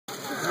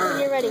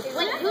ready.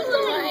 Wait, who's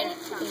going?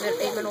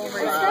 Even over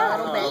here.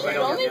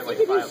 Show me if you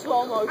can do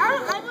slow motion. I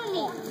don't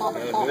need.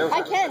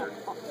 I can.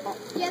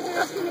 Yeah,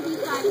 there's going to be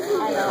 5. I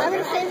know. I'm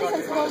going to save this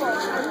in slow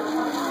motion.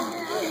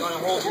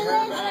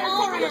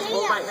 Yes,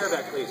 hold my hair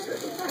back, please.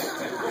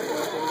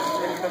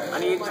 I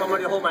need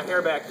somebody to hold my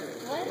hair back.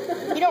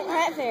 You don't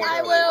have hair.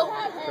 I will.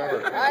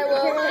 I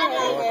will.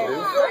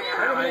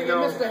 I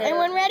know.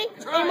 Anyone ready?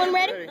 Anyone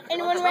ready?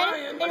 Anyone ready?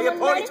 I need a Anyone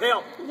ready?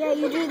 ponytail. Yeah,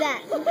 you do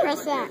that.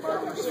 Press that.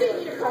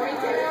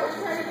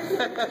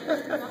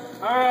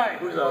 All right.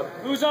 Who's up?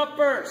 Who's up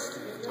first?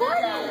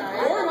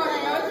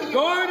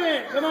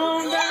 Gordon, come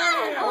on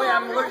down. Oh yeah,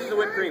 I'm allergic to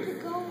whipped cream.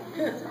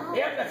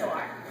 Yep, that's a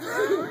lie.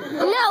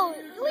 No.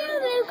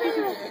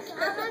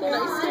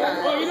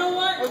 Oh, you know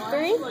what?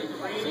 3.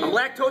 I'm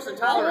lactose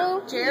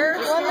intolerant. Cheers.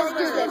 Well, let's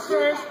do this.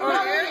 First. All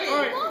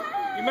right.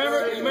 You remember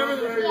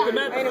the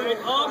method, right?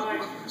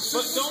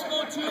 But don't go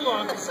too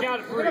long. It's got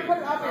to breathe. All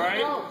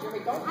right?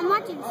 I'm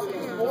watching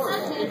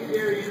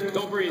this.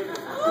 Don't breathe.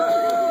 All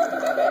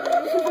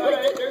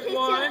right, there's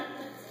one.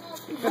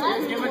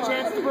 Give him a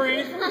chance to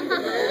breathe.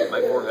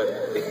 My forehead.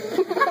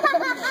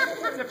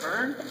 Does it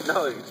burn?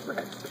 No, it's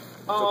red.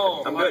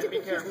 Oh, I'm all right, good. be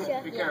careful.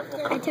 Be careful.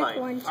 I took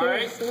one, too. All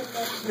right.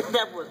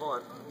 That was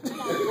one.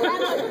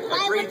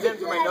 It breathes in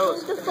through my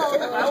nose.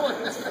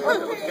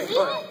 Okay,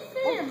 go ahead.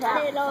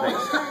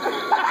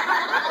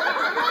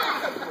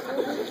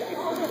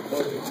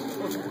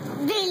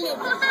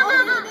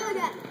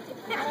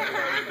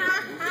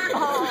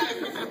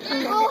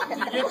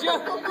 Get you?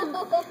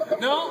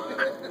 No?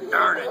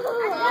 Darn it.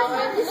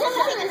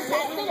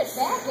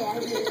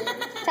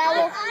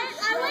 Towel.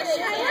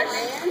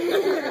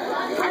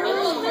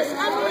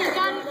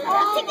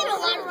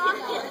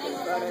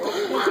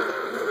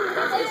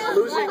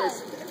 Losing is.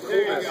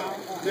 There you go.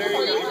 There you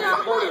go.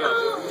 Load it up.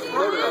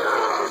 Load it up.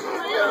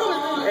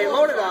 Hey,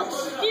 load it up.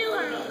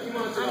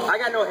 I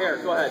got no hair.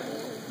 Go ahead.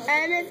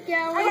 And it's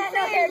going. I got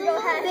no hair. Go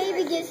ahead.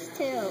 Baby gets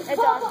 2. It's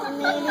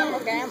awesome.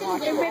 Okay, I'm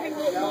watching. My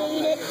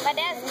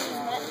dad's using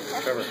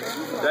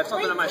it. That's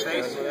something on my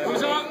face.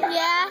 Who's up?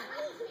 Yeah.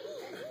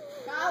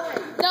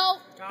 No.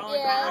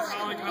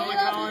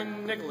 Colin,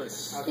 Nicholas.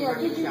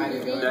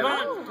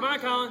 Come on,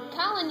 Colin.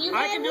 Colin, you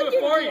I can do it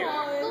for you.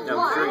 I'm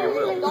sure you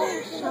will.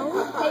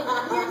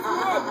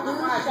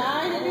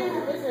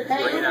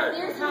 Bring it on.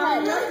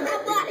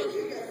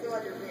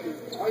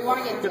 Oh, you want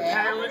to get The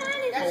pilot.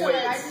 That's all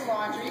right. I can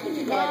launch her. You can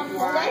do that if you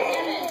want.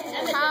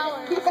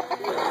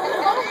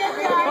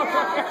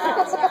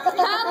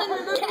 Colin.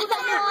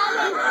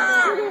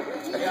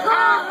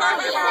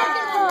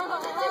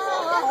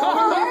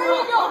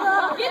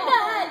 Get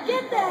that!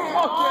 Get that!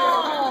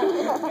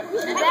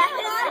 That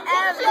is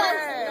ever.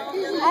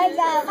 I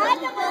got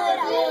it.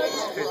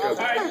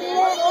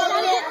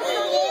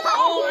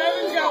 Oh,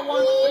 Evan's got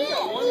one. You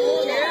got one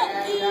more?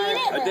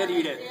 I did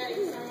eat it.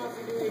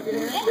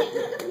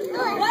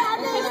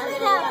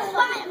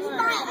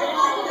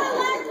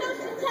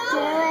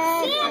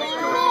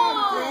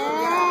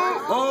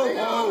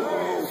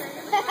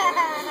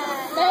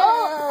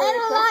 Add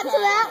a lot to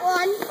that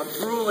one. I'm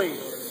drooling.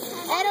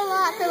 Add a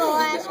lot to the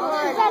last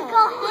one.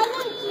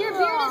 Your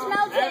beard is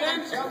melting. Evan?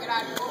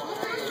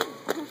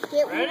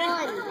 Get Ready? 1.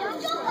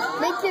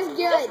 Make this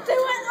good. Do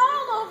it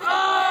all over.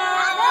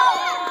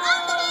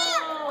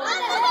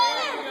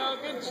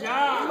 Good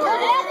job.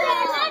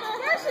 Next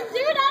person,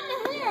 do it on the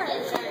hair.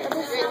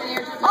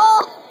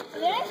 Oh!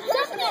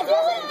 Just get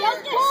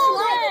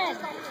slide.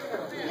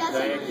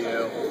 Thank you.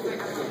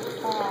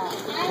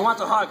 Who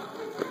wants a hug?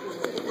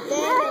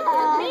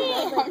 Me.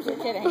 I'm just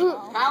kidding.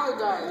 Colin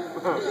does.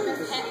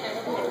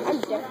 I'm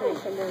definitely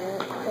sending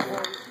it.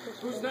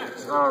 Who's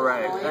next? All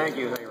right. Thank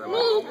you. Thank you very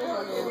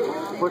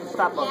much. Put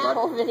stop on, bud.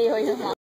 Whole video you're